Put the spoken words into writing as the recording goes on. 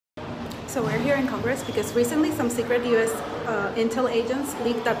So we're here in Congress because recently some secret US intel agents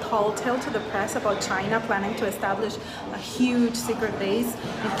leaked a tall tale to the press about China planning to establish a huge secret base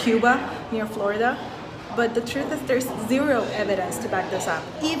in Cuba near Florida. But the truth is there's zero evidence to back this up.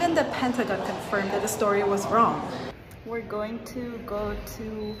 Even the Pentagon confirmed that the story was wrong. We're going to go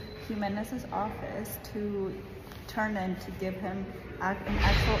to Gimenez's office to turn in to give him an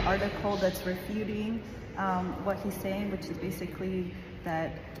actual article that's refuting what he's saying, which is basically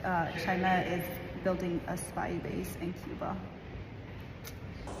that China is building a spy base in Cuba.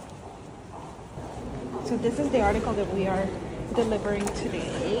 So this is the article that we are delivering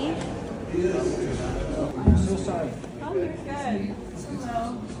today. I'm so sorry. Oh, you're good.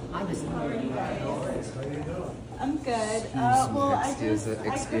 Hello. I'm just I'm good. Well, I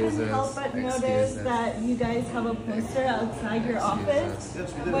couldn't help but notice that you guys have a poster outside your office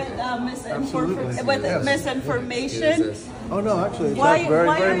with misinformation. Oh no, actually, Why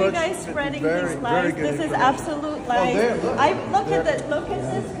are you guys spreading these lies? This is absolute lies. Look at this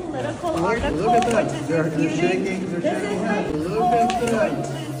political article, which is refuting. This is my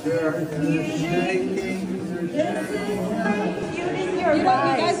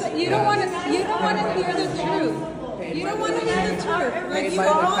You don't want to hear the truth. You don't want to hear the truth. Like you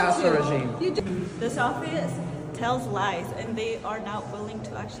regime. This office tells lies, and they are not willing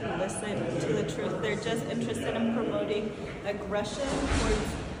to actually listen to the truth. They're just interested in promoting aggression towards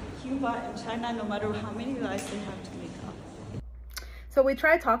Cuba and China, no matter how many lies they have to make up. So we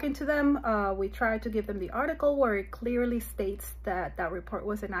tried talking to them. We tried to give them the article where it clearly states that that report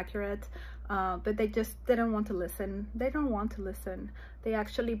was inaccurate, but they just didn't want to listen. They don't want to listen. They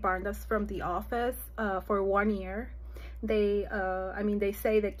actually banned us from the office for 1 year. They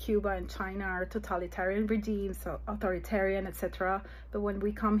say that Cuba and China are totalitarian regimes, so authoritarian, etc. But when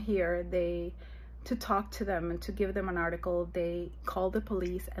we come here, to talk to them and to give them an article, they call the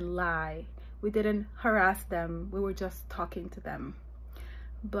police and lie. We didn't harass them. We were just talking to them.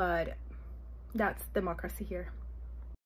 But that's democracy here.